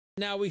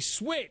Now we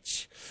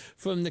switch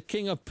from the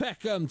King of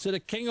Peckham to the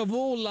King of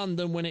all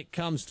London when it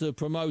comes to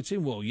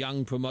promoting. Well,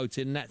 young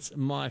promoting. That's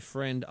my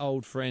friend,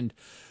 old friend,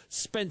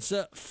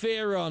 Spencer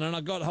Fearon. And I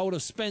got hold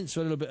of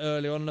Spencer a little bit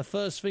earlier on. And the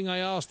first thing I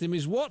asked him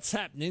is what's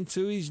happening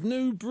to his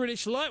new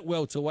British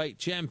light-welterweight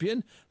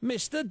champion,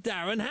 Mr.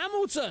 Darren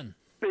Hamilton.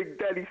 Big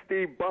Daddy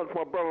Steve Bunce,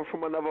 my brother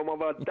from another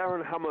mother.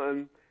 Darren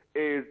Hamilton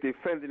is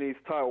defending his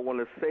title on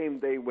the same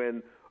day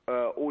when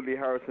Audley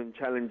Harrison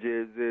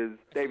challenges is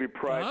David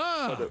Price.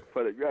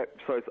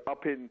 So it's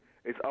up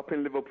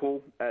in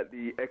Liverpool at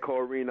the Echo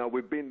Arena.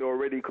 We've been there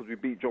already because we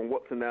beat John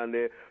Watson down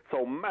there.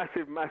 So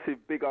massive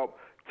big up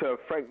to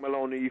Frank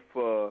Maloney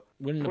for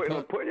putting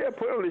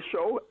on this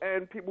show.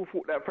 And people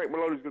thought that Frank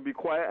Maloney was going to be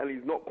quiet, and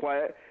he's not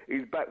quiet.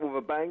 He's back with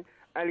a bang,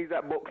 and he's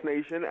at Box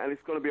Nation, and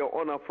it's going to be an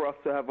honour for us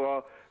to have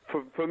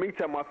for me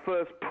to have my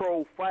first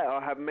pro fighter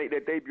have made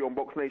their debut on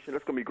Box Nation.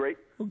 That's going to be great.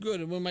 Well, good,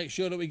 and we'll make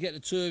sure that we get the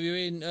two of you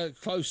in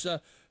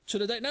closer to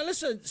the date. Now,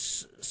 listen,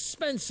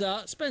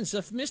 Spencer,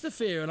 Mr.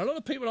 Fearon, a lot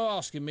of people are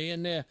asking me,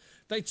 and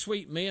they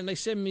tweet me and they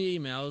send me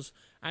emails,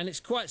 and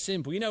it's quite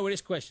simple. You know where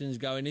this question is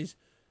going is,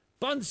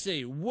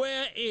 Bunsey,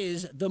 where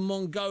is the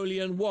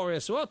Mongolian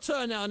warrior? So I'll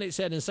turn that on its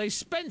head and say,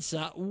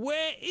 Spencer,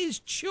 where is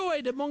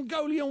Choi, the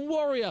Mongolian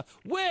warrior?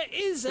 Where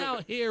is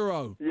our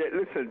hero? Yeah,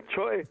 listen,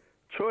 Choi,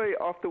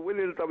 after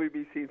winning the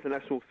WBC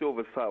International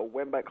Silver title,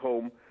 went back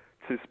home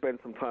to spend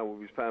some time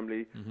with his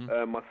family.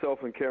 Myself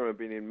and Karen have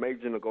been in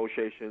major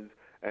negotiations,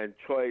 and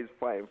Choi is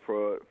fighting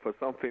for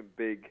something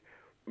big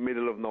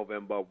middle of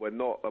November. We're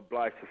not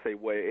obliged to say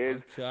where it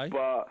is,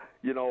 but,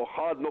 you know,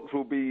 Hard Knocks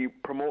will be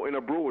promoting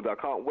abroad. I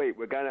can't wait.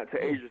 We're going out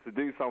to Asia to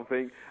do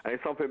something, and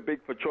it's something big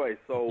for Choi.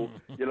 So,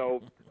 you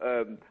know,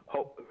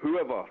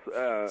 whoever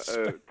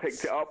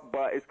takes it up,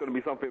 but it's going to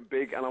be something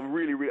big, and I'm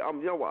really,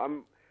 you know what,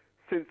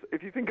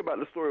 if you think about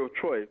the story of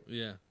Choi,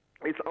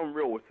 it's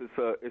unreal.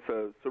 It's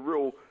a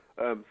surreal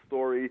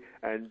story,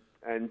 and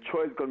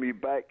Choi's going to be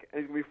back,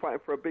 and he's going to be fighting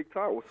for a big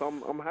title, so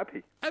I'm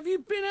happy. Have you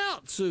been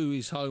out to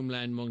his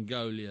homeland,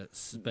 Mongolia,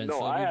 Spencer?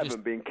 No, I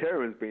haven't been.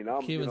 Karen's been. Been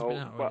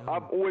out, but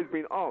I've always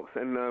been asked,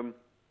 and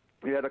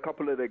we had a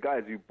couple of the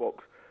guys who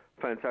boxed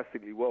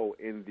fantastically well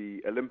in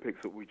the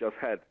Olympics that we just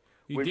had.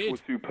 Which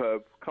was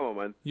superb. Come on,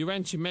 man.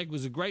 Uranchi Meg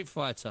was a great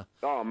fighter.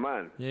 Oh,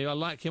 man. Yeah, I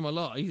like him a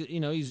lot.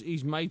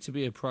 He's made to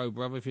be a pro,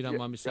 brother, if you don't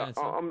mind me saying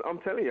so. I'm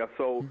telling you.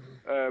 So,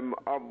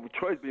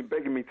 Troy's been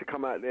begging me to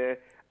come out there,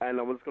 and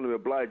I was going to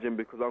oblige him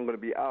because I'm going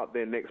to be out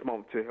there next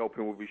month to help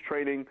him with his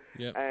training.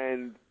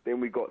 And then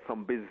we got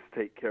some business to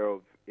take care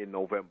of in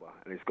November,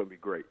 and it's going to be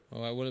great.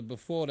 All right, well,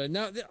 before then.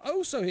 Now,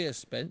 also here,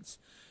 Spence,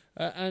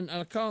 and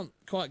I can't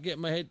quite get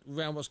my head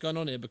around what's going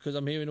on here because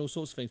I'm hearing all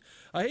sorts of things.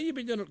 I hear you've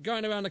been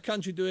going around the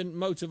country doing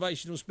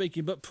motivational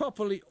speaking, but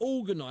properly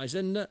organised,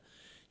 and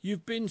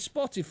you've been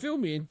spotted. Fill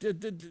me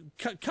in.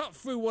 Cut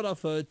through what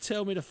I've heard.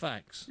 Tell me the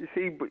facts. You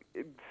see,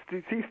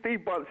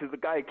 Steve Bunce is the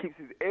guy who keeps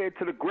his ear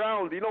to the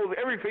ground. He knows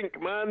everything,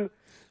 man.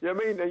 You know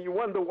what I mean? And you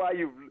wonder why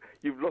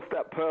you've lost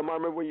that perm. I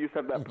remember when you used to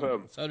have that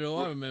perm. So do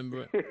I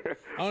remember it.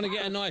 I want to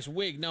get a nice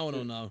wig. No one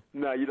will know.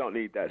 No, you don't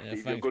need that,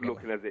 Steve. You're good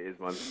looking as it is,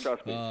 man.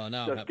 Trust me.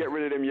 Just get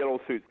rid of them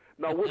yellow suits.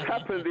 Now, what's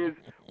happened is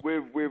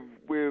with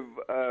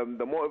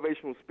the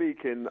motivational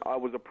speaking, I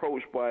was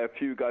approached by a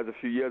few guys a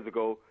few years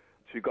ago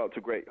to go up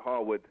to Great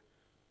Harwood,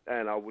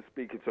 and I was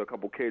speaking to a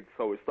couple kids.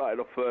 So it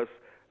started off first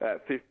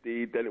at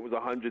 50, then it was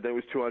 100, then it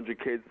was 200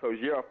 kids. So it was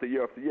year after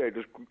year after year.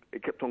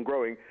 It kept on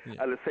growing.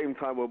 At the same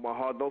time, when my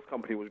Hard Knocks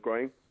company was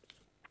growing,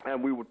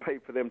 and we would pay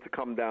for them to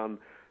come down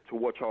to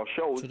watch our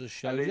shows. To the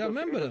shows, I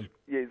remember them.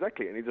 Yeah,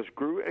 exactly. And it just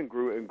grew and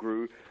grew and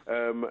grew.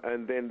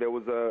 And then there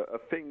was a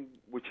thing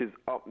which is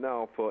up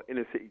now for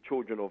inner city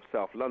children of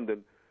South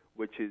London,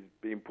 which is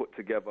being put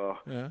together.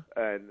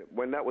 And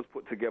when that was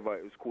put together,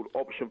 it was called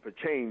Option for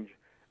Change.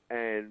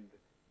 And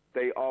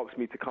they asked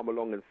me to come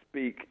along and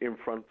speak in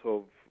front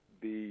of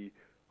the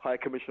High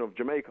Commissioner of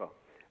Jamaica.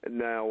 And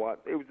now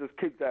it was just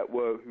kids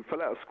who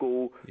fell out of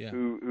school,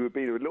 who had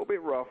been a little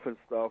bit rough and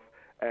stuff,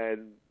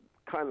 and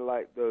kind of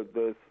like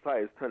the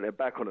society has turned their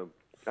back on them.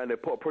 And they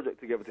put a project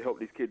together to help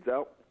these kids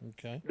out.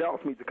 They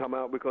asked me to come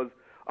out because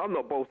I'm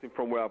not boasting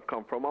from where I've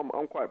come from.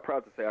 I'm quite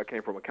proud to say I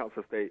came from a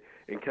council estate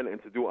in Kennington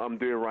to do what I'm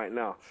doing right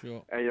now. And you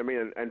know what I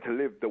mean, and to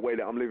live the way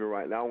that I'm living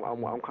right now,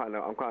 I'm kind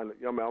of,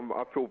 you know,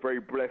 I feel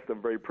very blessed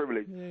and very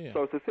privileged.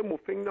 So it's a simple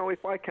thing. No,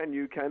 if I can,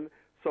 you can.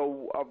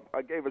 So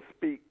I gave a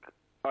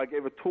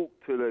talk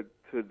to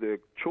the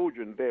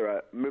children there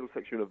at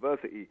Middlesex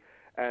University,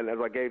 and as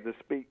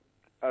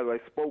I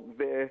spoke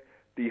there,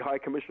 the High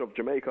Commissioner of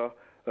Jamaica,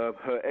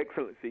 Her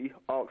Excellency,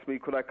 asked me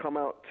could I come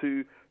out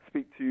to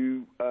speak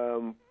to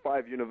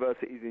 5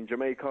 universities in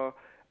Jamaica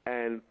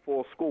and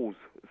 4 schools.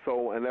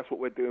 So, and that's what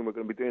we're doing. We're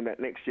going to be doing that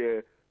next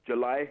year,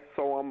 July.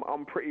 So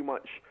I'm pretty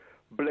much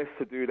blessed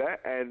to do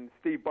that. And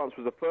Steve Bunce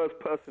was the first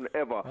person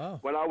ever.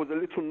 When I was a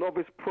little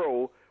novice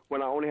pro,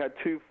 when I only had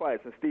 2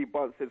 fights, and Steve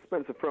Bunce said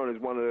Spencer Fearon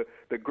is one of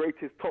the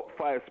greatest top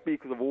 5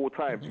 speakers of all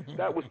time.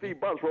 That was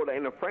Steve Bunce wrote that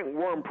in the Frank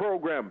Warren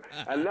program.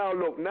 And now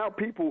look, now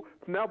people,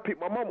 my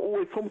mum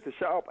always told me to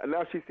shut up, and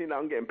now she's seen that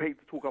I'm getting paid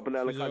to talk up and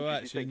down the country.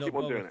 She said, keep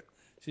on doing it.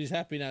 She's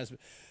happy now.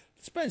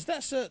 Spence,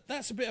 that's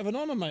a bit of an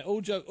honour, mate.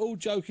 All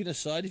joking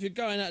aside, if you're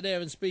going out there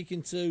and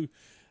speaking to,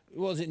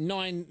 what was it,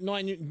 nine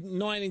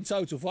in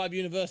total, 5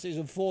 universities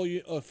and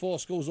 4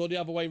 schools, or the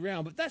other way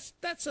round. But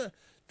that's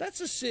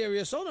a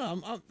serious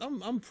honour.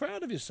 I'm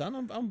proud of you,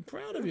 son. I'm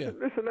proud of you.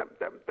 Listen,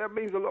 that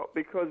means a lot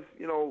because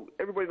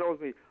everybody knows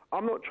me.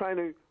 I'm not trying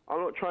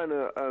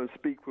to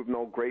speak with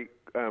no great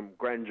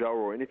grandeur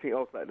or anything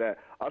else like that.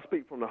 I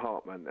speak from the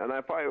heart, man. And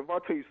if I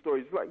tell you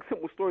stories, like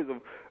simple stories of,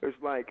 it's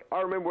like,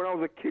 I remember when I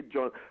was a kid,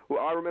 John.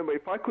 Well, I remember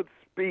if I could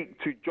speak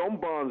to John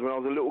Barnes when I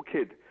was a little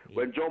kid.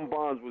 When John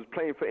Barnes was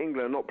playing for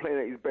England, not playing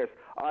at his best,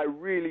 I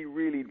really,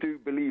 really do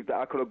believe that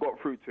I could have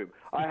got through to him.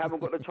 I haven't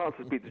got the chance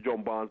to speak to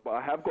John Barnes, but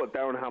I have got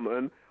Darren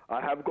Hamilton,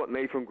 I have got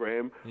Nathan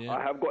Graham, I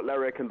have got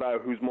Larry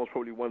Ekendiah, who's most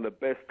probably one of the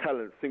best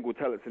single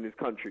talents in this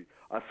country.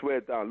 I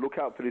swear down. Look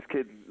out for this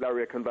kid,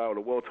 Larry Ekendiah,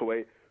 the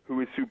welterweight, who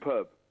is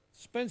superb.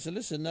 Spencer,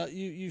 listen,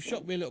 you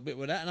shocked me a little bit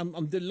with that, and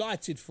I'm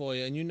delighted for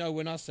you. And you know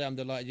when I say I'm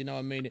delighted, you know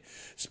I mean it.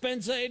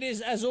 Spencer, it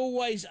is, as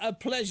always, a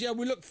pleasure.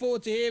 We look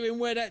forward to hearing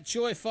where that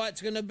Choi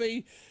fight's going to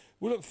be.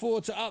 We look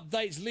forward to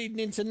updates leading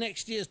into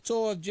next year's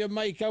tour of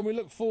Jamaica. We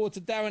look forward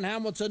to Darren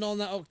Hamilton on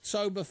that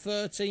October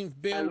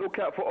 13th bill. And look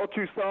out for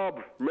Otu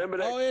Saab. Remember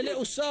that? Oh, yeah,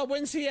 little Saab.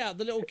 When's he out,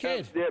 the little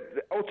kid? Yeah,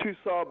 Otu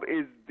Saab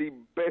is the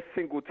best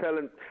single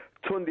talent.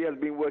 Tundi has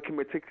been working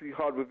meticulously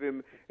hard with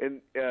him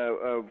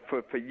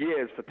for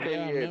years, for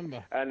 10 years.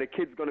 Remember. And the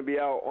kid's going to be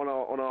out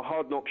on a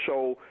Hard Knock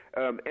show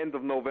end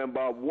of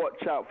November.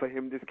 Watch out for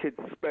him. This kid's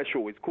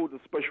special. He's called a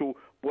special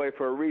boy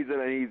for a reason,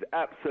 and he's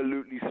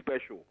absolutely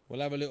special.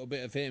 We'll have a little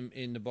bit of him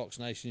in the Box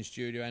Nation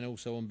studio and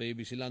also on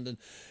BBC London.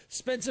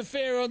 Spencer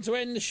Fearon to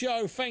end the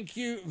show. Thank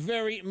you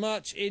very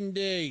much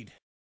indeed.